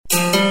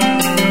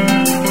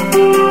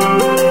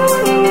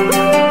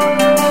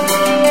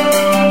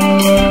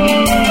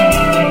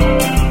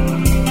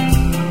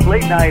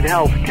Night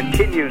Health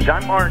continues.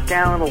 I'm Mark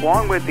Allen,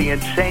 along with the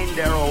insane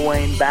Daryl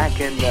Wayne,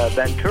 back in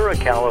Ventura,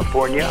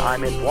 California.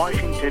 I'm in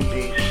Washington,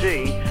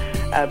 D.C.,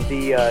 at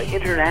the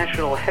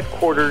international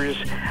headquarters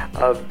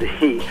of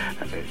the...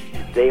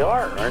 They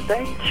are, aren't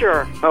they?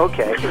 Sure.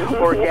 Okay.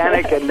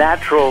 Organic and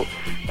Natural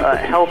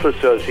Health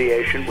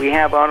Association. We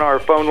have on our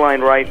phone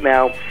line right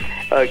now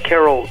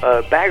Carole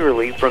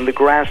Baggerly from the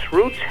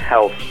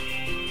GrassrootsHealth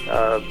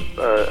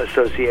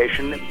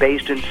Association,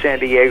 based in San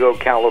Diego,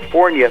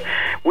 California.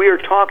 We are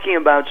talking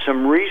about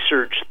some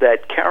research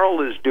that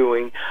Carole is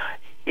doing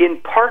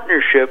in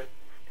partnership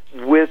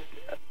with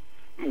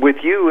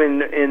you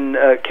and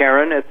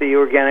Karen at the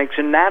Organics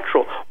and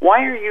Natural.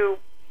 Why are you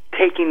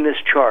taking this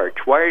charge?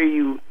 Why are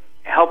you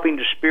helping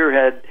to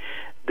spearhead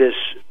this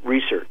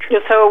research? Yeah,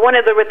 so one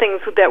of the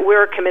things that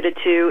we're committed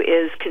to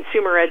is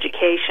consumer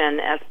education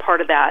as part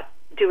of that,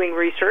 doing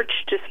research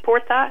to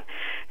support that.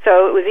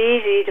 So it was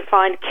easy to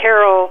find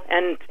Carole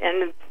and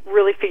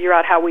really figure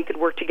out how we could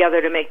work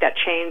together to make that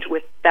change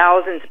with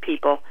thousands of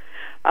people,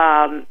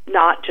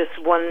 not just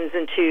ones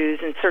and twos,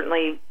 and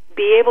certainly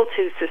be able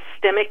to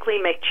systemically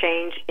make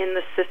change in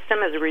the system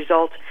as a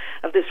result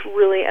of this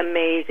really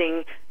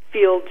amazing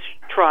field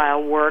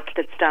trial work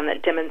that's done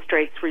that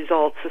demonstrates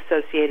results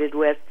associated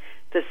with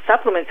the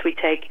supplements we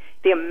take,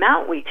 the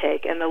amount we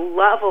take, and the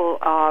level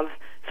of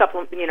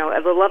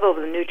the level of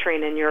the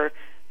nutrient in your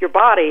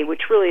body,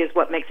 which really is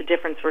what makes a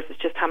difference versus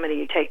just how many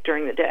you take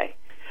during the day.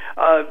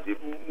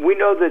 We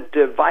know that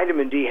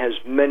vitamin D has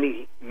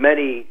many,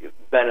 many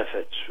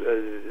benefits.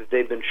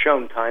 They've been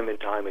shown time and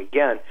time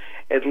again,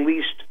 at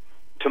least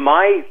to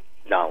my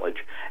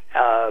knowledge.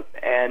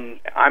 And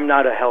I'm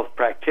not a health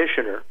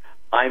practitioner.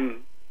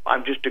 I'm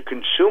just a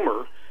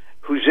consumer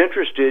who's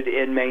interested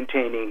in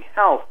maintaining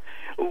health.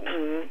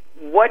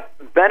 What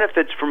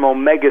benefits from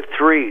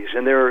omega-3s?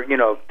 And there are,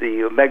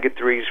 the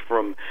omega-3s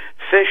from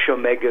fish,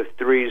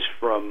 omega-3s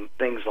from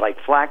things like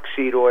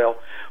flaxseed oil.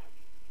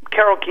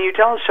 Carole, can you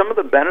tell us some of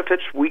the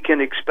benefits we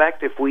can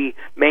expect if we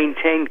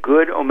maintain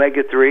good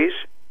omega-3s?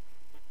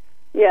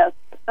 Yes.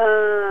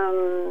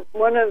 I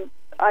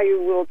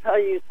will tell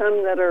you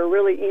some that are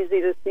really easy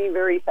to see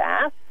very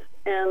fast,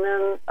 and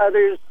then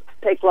others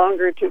take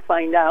longer to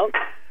find out.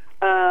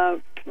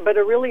 But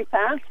a really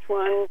fast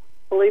one,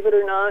 believe it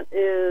or not,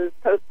 is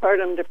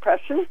postpartum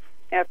depression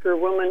after a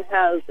woman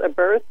has a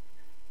birth.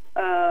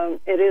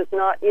 It is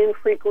not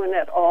infrequent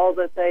at all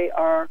that they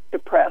are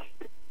depressed.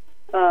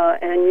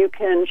 And you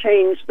can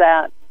change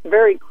that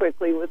very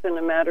quickly within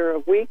a matter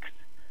of weeks.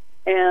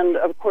 And,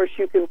 of course,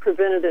 you can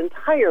prevent it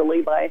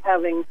entirely by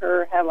having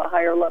her have a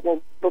higher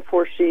level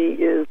before she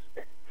is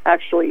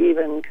actually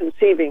even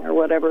conceiving or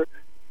whatever.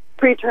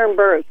 Preterm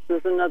births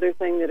is another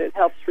thing that it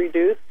helps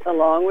reduce,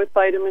 along with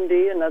vitamin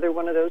D, another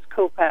one of those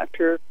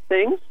cofactor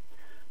things.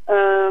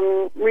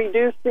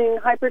 Reducing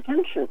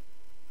hypertension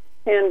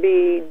can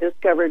be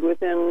discovered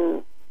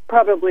within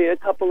probably a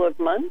couple of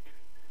months.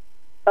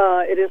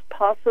 It is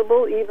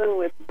possible, even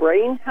with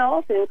brain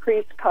health,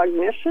 increased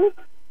cognition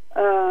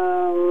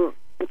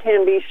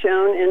can be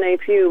shown in a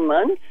few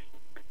months.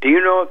 Do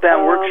you know if that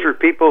works for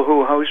people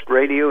who host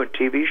radio and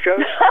TV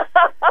shows?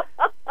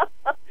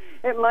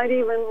 It might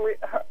even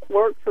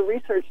work for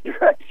research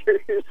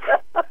directors.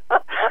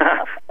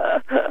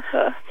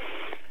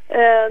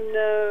 And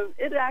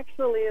it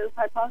actually is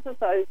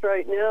hypothesized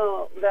right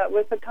now that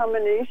with a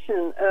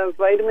combination of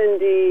vitamin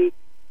D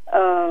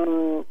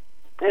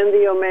and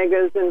the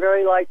omegas and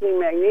very likely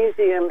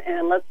magnesium,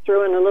 and let's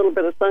throw in a little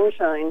bit of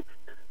sunshine,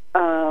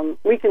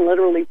 we can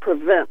literally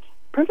prevent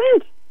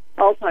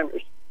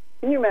Alzheimer's.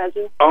 Can you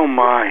imagine? Oh,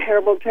 my.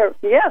 Terrible.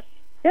 Yes.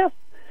 But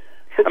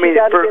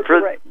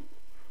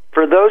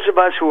for those of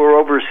us who are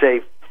over,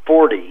 say,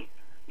 40,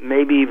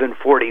 maybe even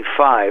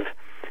 45,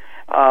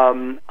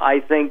 I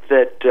think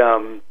that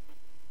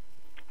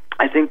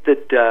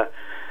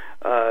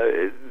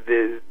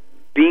the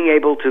being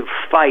able to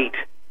fight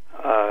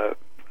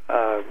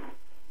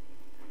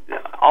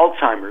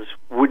Alzheimer's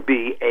would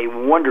be a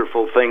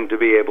wonderful thing to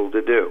be able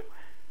to do.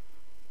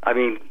 I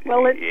mean,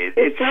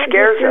 it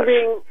scares us.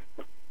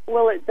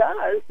 Well, it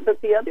does, but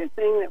the other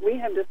thing that we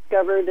have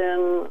discovered,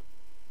 and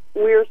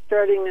we're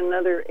starting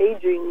another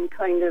aging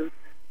kind of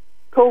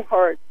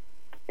cohort,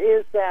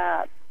 is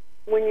that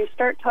when you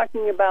start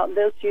talking about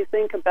this, you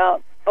think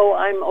about,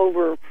 I'm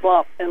over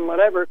flop and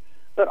whatever,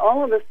 but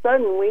all of a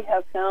sudden we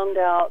have found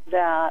out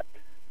that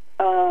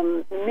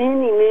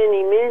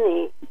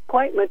many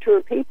quite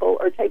mature people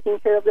are taking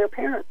care of their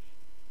parents.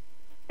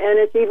 And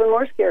it's even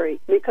more scary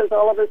because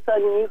all of a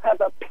sudden you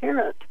have a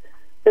parent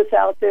that's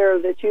out there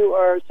that you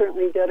are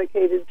certainly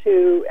dedicated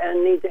to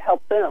and need to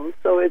help them.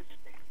 So it's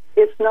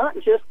not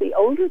just the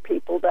older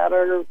people that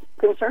are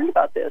concerned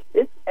about this.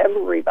 It's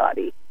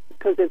everybody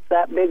because it's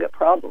that big a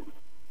problem.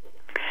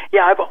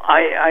 Yeah,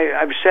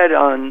 I've said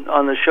on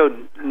the show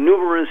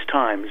numerous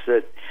times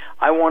that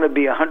I want to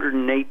be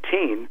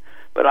 118,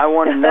 but I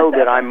want to know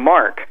that I'm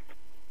Mark.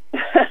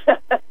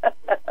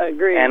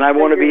 Agreed. And I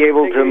want to be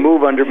able to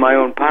move under my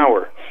own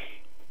power.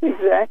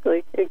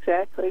 Exactly.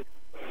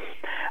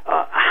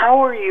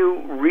 How are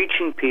you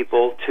reaching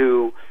people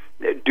to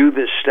do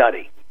this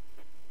study?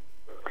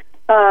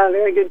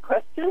 Very good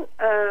question,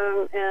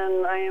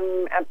 and I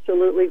am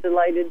absolutely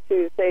delighted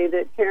to say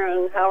that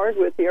Karen Howard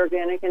with the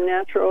Organic and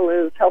Natural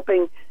is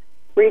helping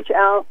reach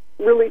out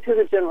really to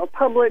the general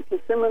public, to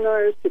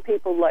seminars, to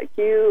people like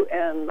you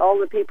and all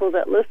the people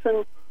that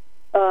listen.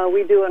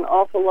 We do an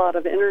awful lot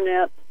of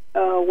internet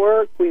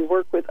work. We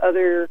work with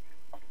other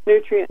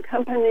nutrient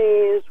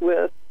companies,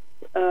 with,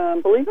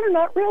 believe it or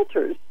not,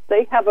 realtors.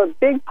 They have a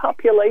big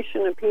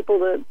population of people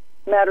that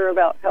matter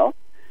about health.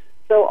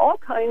 So all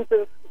kinds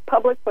of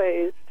public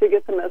ways to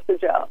get the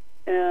message out.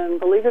 And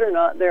believe it or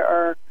not, there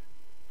are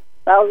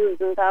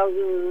thousands and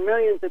thousands,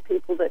 millions of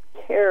people that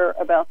care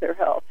about their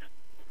health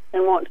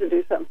and want to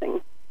do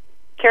something.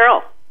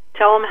 Carole,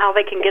 tell them how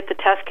they can get the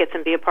test kits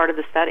and be a part of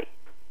the study.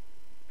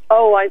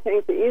 Oh, I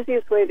think the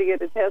easiest way to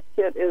get a test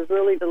kit is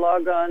really to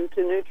log on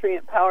to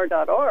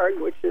nutrientpower.org,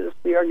 which is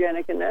the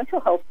Organic and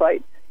Natural Health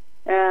site,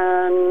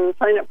 and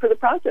sign up for the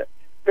project.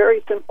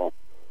 Very simple.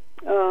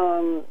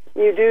 You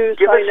do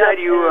give sign us that up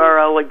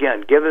URL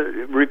again.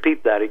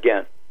 Repeat that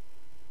again.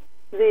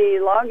 The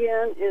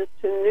login is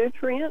to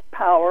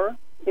nutrientpower,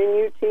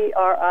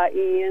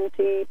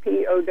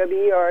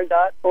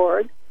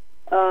 nutrientpower.org.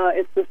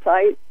 It's the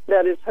site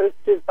that is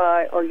hosted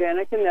by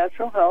Organic and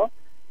Natural Health,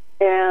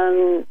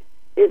 and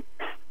it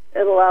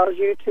allows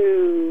you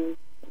to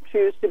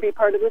choose to be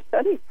part of the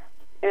study.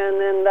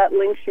 And then that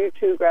links you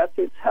to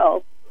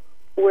GrassrootsHealth,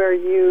 where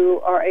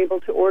you are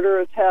able to order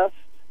a test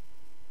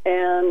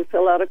and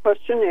fill out a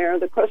questionnaire.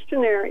 The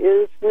questionnaire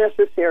is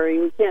necessary.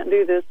 We can't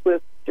do this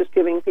with just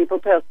giving people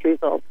test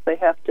results. They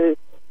have to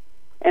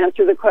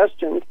answer the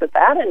questions, but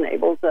that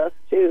enables us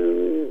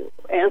to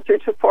answer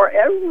for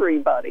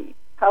everybody.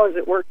 How is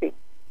it working?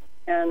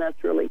 And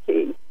that's really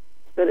key,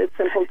 that it's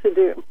simple to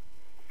do.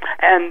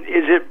 And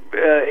is it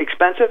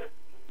expensive?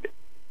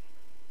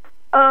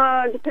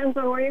 Depends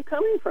on where you're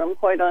coming from,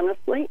 quite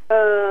honestly.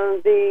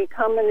 The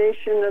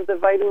combination of the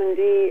vitamin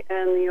D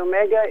and the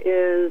omega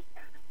is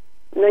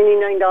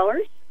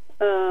 $99,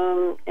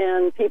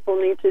 and people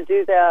need to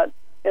do that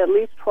at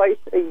least twice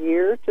a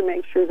year to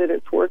make sure that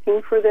it's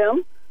working for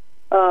them.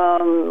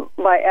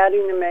 By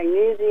adding the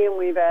magnesium,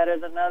 we've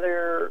added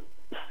another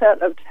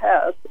set of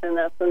tests, and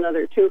that's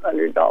another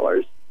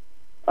 $200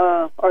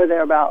 or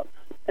thereabouts.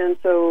 And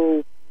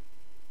so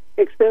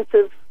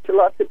expensive to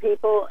lots of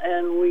people,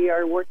 and we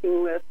are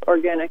working with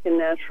Organic and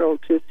Natural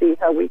to see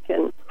how we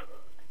can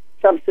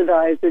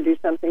subsidize or do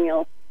something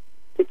else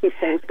to keep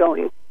things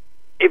going.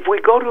 If we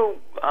go to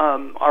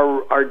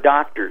our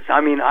doctors,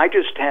 I mean, I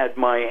just had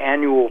my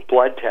annual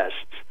blood tests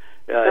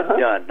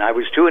done. I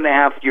was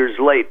 2.5 years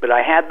late, but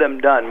I had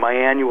them done, my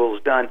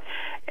annuals done,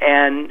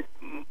 and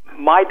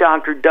my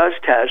doctor does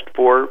test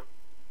for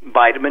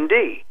vitamin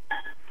D.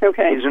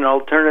 Okay. He's an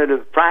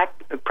alternative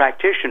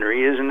practitioner.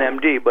 He is an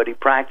MD, but he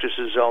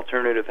practices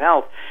alternative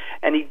health,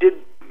 and he did,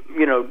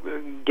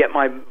 get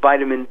my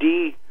vitamin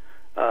D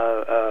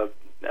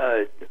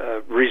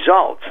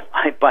results.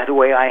 By the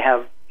way, I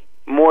have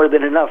more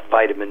than enough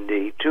vitamin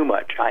D, too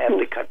much. I have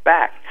to cut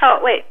back. Oh,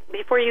 wait,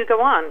 before you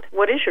go on,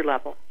 what is your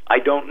level? I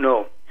don't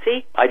know.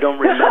 See? I don't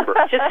remember.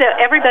 Just so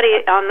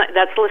everybody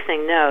that's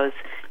listening knows,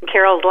 and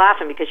Carole's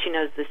laughing because she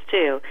knows this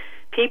too,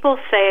 people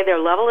say their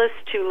level is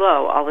too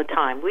low all the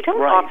time. We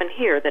don't often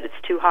hear that it's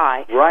too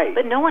high. Right.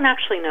 But no one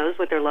actually knows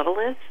what their level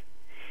is.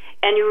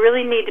 And you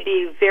really need to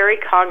be very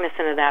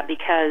cognizant of that,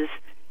 because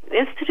the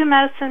Institute of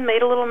Medicine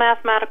made a little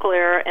mathematical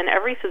error, and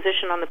every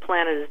physician on the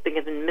planet has been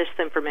given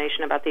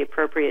misinformation about the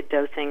appropriate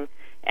dosing.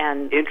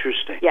 And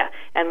interesting. Yeah,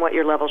 and what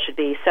your level should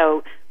be.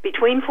 So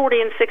between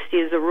 40 and 60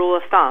 is a rule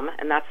of thumb,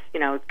 and that's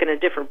going to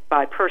differ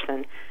by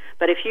person.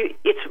 But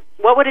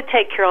what would it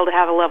take, Carole, to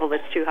have a level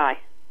that's too high?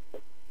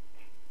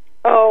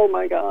 Oh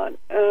my God!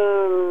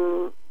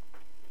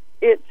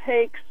 It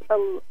takes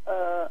a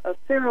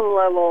serum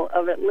level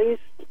of at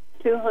least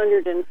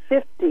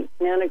 250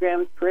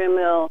 nanograms per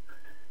ml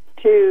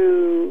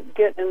to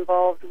get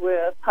involved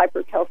with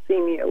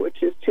hypercalcemia,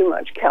 which is too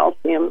much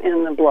calcium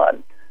in the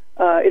blood.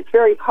 It's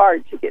very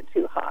hard to get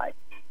too high.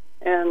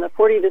 And the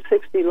 40 to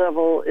 60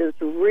 level is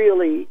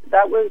really,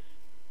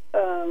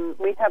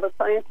 we have a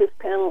scientist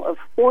panel of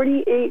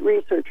 48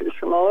 researchers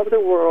from all over the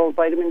world,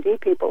 vitamin D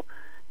people,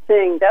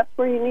 saying that's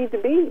where you need to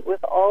be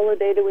with all the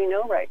data we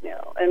know right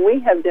now. And we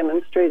have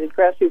demonstrated,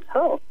 Grassroots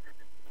Health,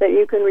 that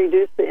you can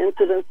reduce the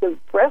incidence of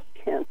breast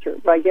cancer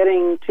by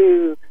getting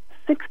to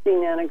 60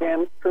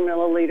 nanograms per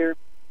milliliter.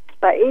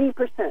 By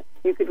 80%,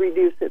 you could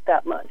reduce it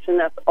that much, and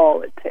that's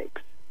all it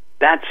takes.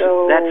 That's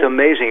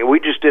amazing. We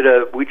just did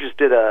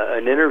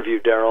an interview,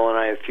 Daryl and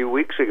I, a few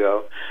weeks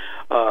ago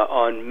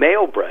on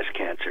male breast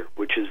cancer,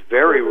 which is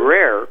very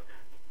rare,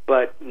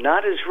 but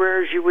not as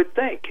rare as you would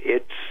think.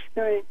 It's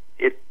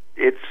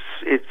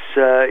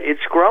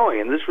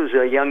growing, and this was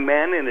a young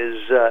man in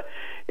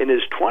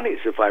his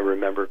 20s, if I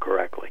remember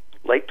correctly,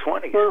 late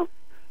 20s. Oh,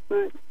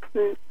 right.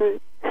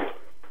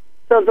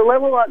 So the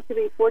level ought to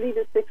be 40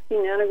 to 60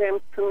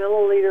 nanograms per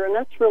milliliter, and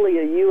that's really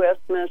a U.S.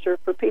 measure.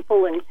 For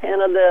people in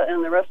Canada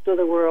and the rest of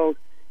the world,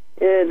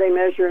 they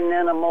measure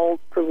nanomoles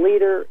per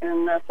liter,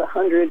 and that's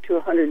 100 to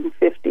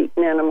 150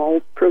 nanograms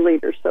animals per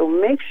liter. So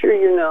make sure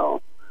you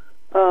know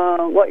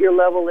what your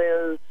level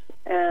is,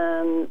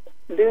 and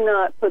do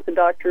not put the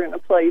doctor in a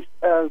place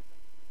of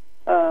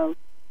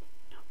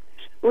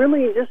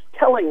really just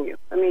telling you.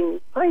 I mean,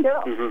 find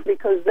out,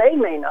 because they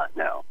may not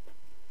know.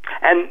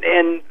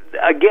 And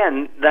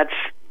again, that's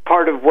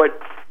part of what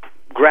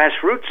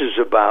Grassroots is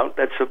about.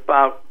 That's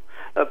about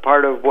a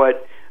part of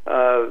what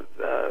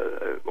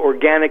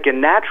organic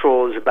and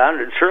natural is about,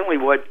 and it's certainly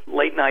what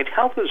Late Night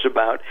Health is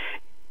about.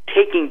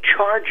 Taking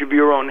charge of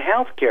your own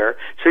health care.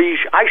 So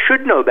I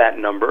should know that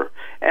number,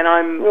 and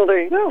I'm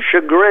there you go.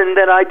 chagrined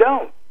that I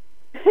don't.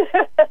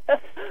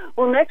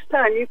 Well, next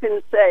time you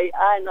can say,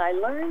 and I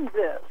learned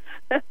this.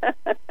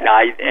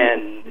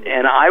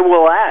 And I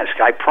will ask.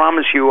 I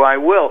promise you I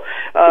will.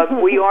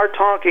 We are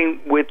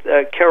talking with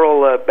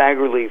Carole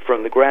Baggerly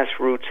from the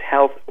Grassroots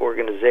Health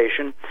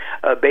Organization,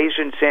 based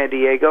in San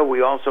Diego.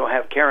 We also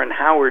have Karen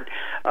Howard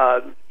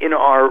in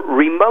our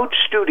remote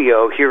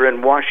studio here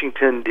in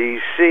Washington,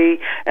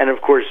 D.C., and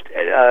of course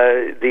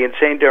the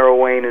insane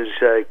Daryl Wayne is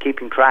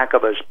keeping track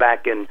of us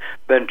back in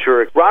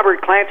Ventura.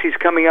 Robert Clancy's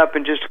coming up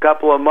in just a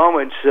couple of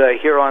moments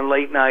here on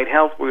Late Night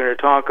Health. We're going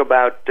to talk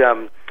about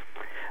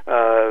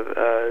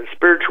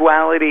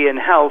spirituality and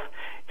health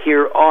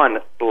here on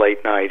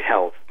Late Night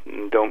Health.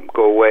 Don't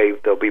go away,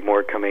 there'll be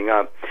more coming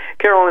up.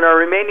 Carole, in our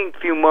remaining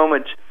few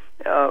moments,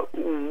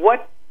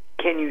 what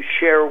can you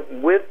share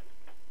with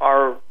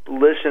our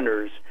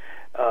listeners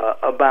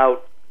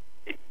about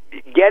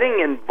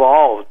getting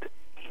involved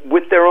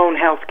with their own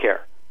health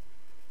care?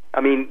 I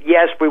mean,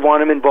 yes, we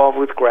want them involved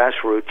with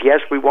Grassroots.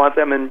 Yes, we want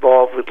them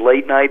involved with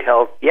Late Night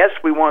Health. Yes,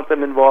 we want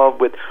them involved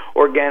with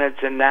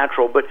Organics and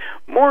Natural. But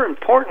more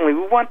importantly,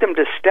 we want them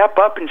to step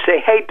up and say,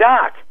 hey,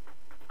 Doc,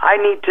 I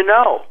need to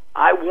know.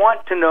 I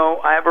want to know.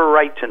 I have a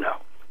right to know.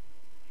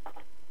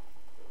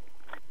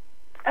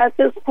 At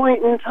this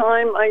point in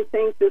time, I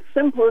think the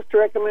simplest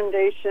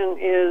recommendation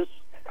is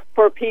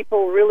for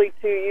people really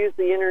to use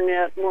the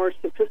Internet more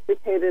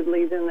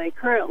sophisticatedly than they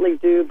currently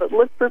do, but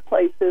look for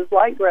places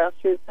like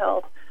Grassroots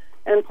Health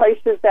and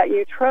places that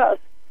you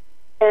trust,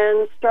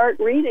 and start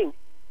reading,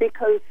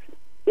 because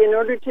in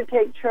order to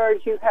take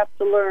charge, you have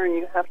to learn,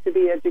 you have to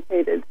be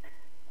educated,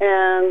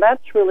 and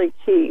that's really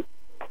key.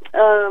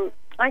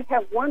 I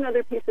have one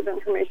other piece of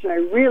information I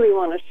really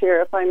want to share,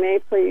 if I may,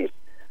 please.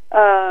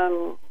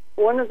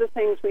 One of the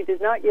things we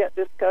did not yet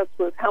discuss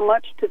was how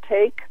much to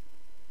take,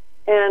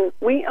 and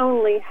we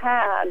only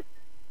had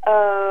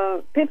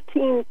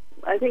 15,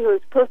 I think it was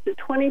close to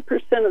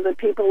 20% of the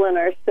people in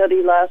our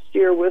study last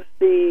year with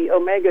the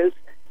omegas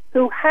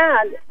who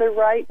had the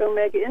right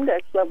omega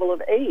index level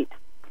of 8.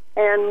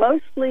 And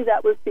mostly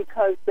that was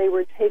because they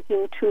were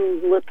taking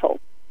too little.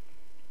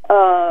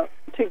 To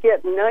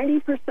get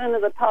 90%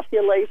 of the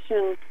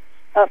population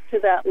up to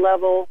that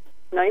level,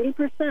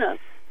 90%,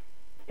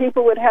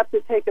 people would have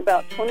to take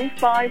about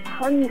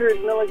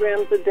 2,500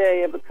 milligrams a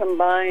day of a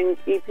combined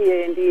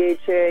EPA and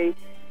DHA,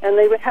 and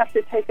they would have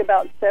to take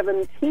about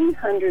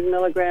 1,700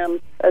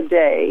 milligrams a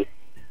day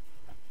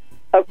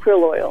of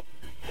krill oil.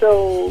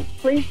 So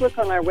please look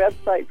on our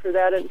website for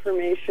that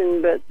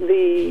information, but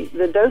the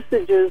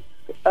dosages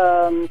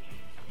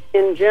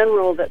in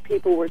general that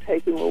people were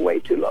taking were way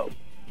too low.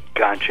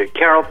 Gotcha.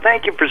 Carole,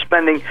 thank you for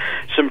spending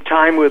some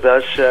time with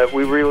us.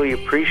 We really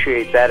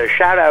appreciate that. A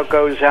shout-out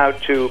goes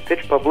out to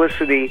Pitch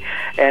Publicity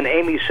and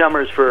Amy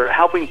Summers for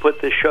helping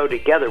put this show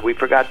together. We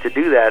forgot to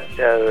do that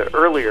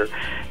earlier.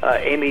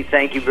 Amy,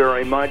 thank you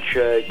very much.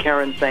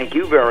 Karen, thank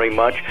you very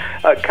much.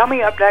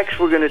 Coming up next,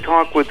 we're going to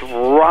talk with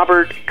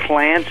Robert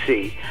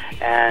Clancy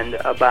and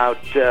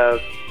about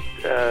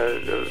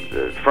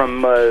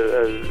from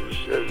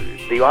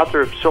the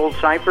author of Soul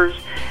Ciphers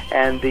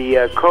and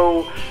the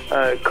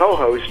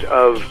co-host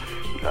of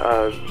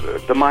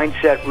the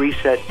Mindset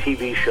Reset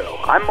TV show.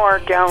 I'm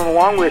Mark Allen,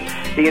 along with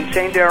the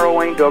insane Daryl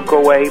Wayne. Don't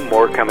go away.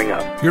 More coming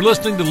up. You're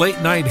listening to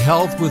Late Night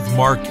Health with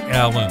Mark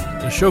Allen.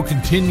 The show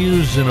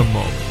continues in a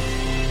moment.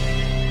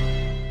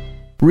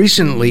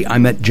 Recently, I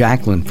met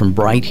Jacqueline from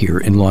Bright here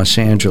in Los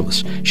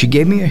Angeles. She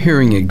gave me a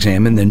hearing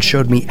exam and then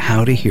showed me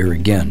how to hear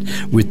again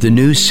with the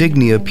new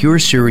Signia Pure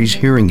Series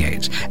hearing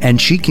aids, and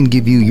she can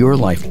give you your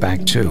life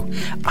back too.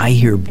 I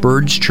hear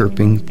birds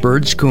chirping,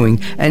 birds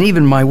cooing, and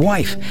even my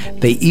wife.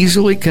 They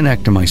easily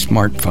connect to my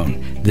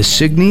smartphone. The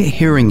Signia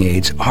hearing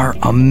aids are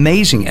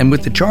amazing, and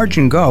with the charge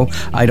and go,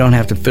 I don't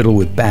have to fiddle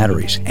with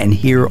batteries and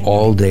hear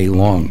all day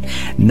long.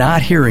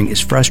 Not hearing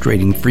is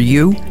frustrating for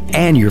you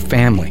and your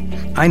family.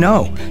 I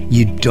know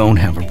you don't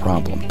have a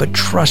problem, but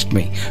trust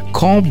me,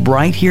 call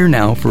Bright Here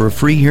now for a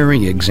free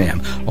hearing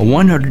exam, a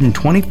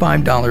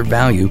 $125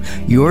 value,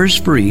 yours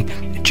free,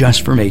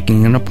 just for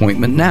making an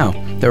appointment now.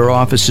 There are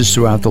offices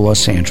throughout the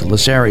Los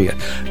Angeles area.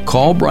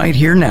 Call Bright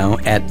Here now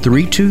at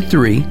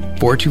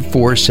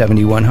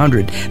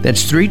 323-424-7100.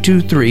 That's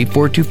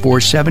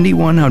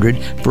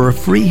 323-424-7100 for a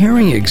free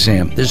hearing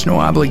exam. There's no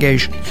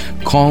obligation.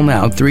 Call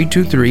now,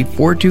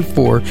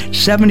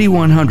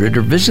 323-424-7100,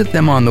 or visit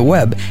them on the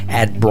web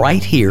at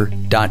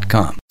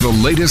brighthere.com. The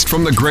latest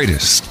from the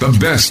greatest, the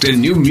best in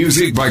new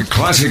music by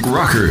classic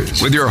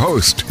rockers, with your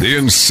host, the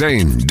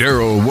insane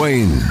Daryl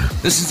Wayne.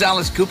 This is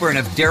Alice Cooper, and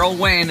if Daryl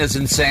Wayne is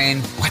insane,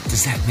 what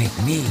does that make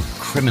me?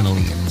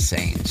 Criminally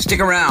insane. Stick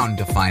around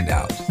to find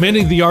out.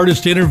 Many of the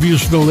artist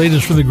interviews for the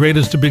latest from the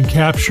greatest have been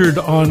captured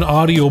on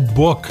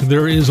audiobook.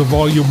 There is a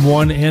Volume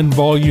 1 and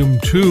Volume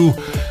 2.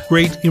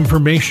 Great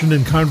information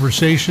and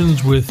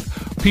conversations with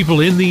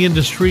people in the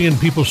industry and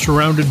people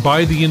surrounded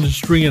by the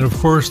industry, and of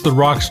course the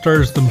rock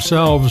stars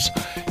themselves.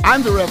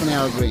 I'm the Reverend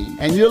Al Green,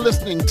 and you're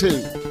listening to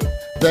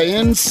the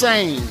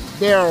insane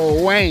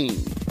Daryl Wayne.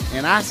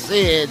 And I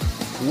said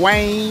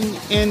Wayne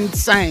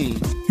Insane.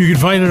 You can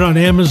find it on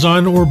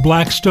Amazon or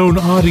Blackstone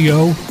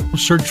Audio.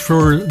 Search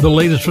for the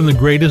latest from the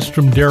greatest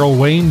from Daryl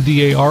Wayne,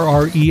 Darrell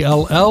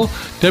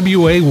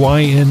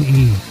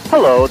Wayne.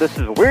 Hello, this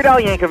is Weird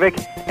Al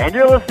Yankovic, and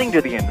you're listening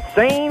to the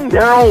insane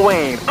Daryl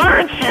Wayne,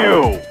 aren't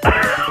you?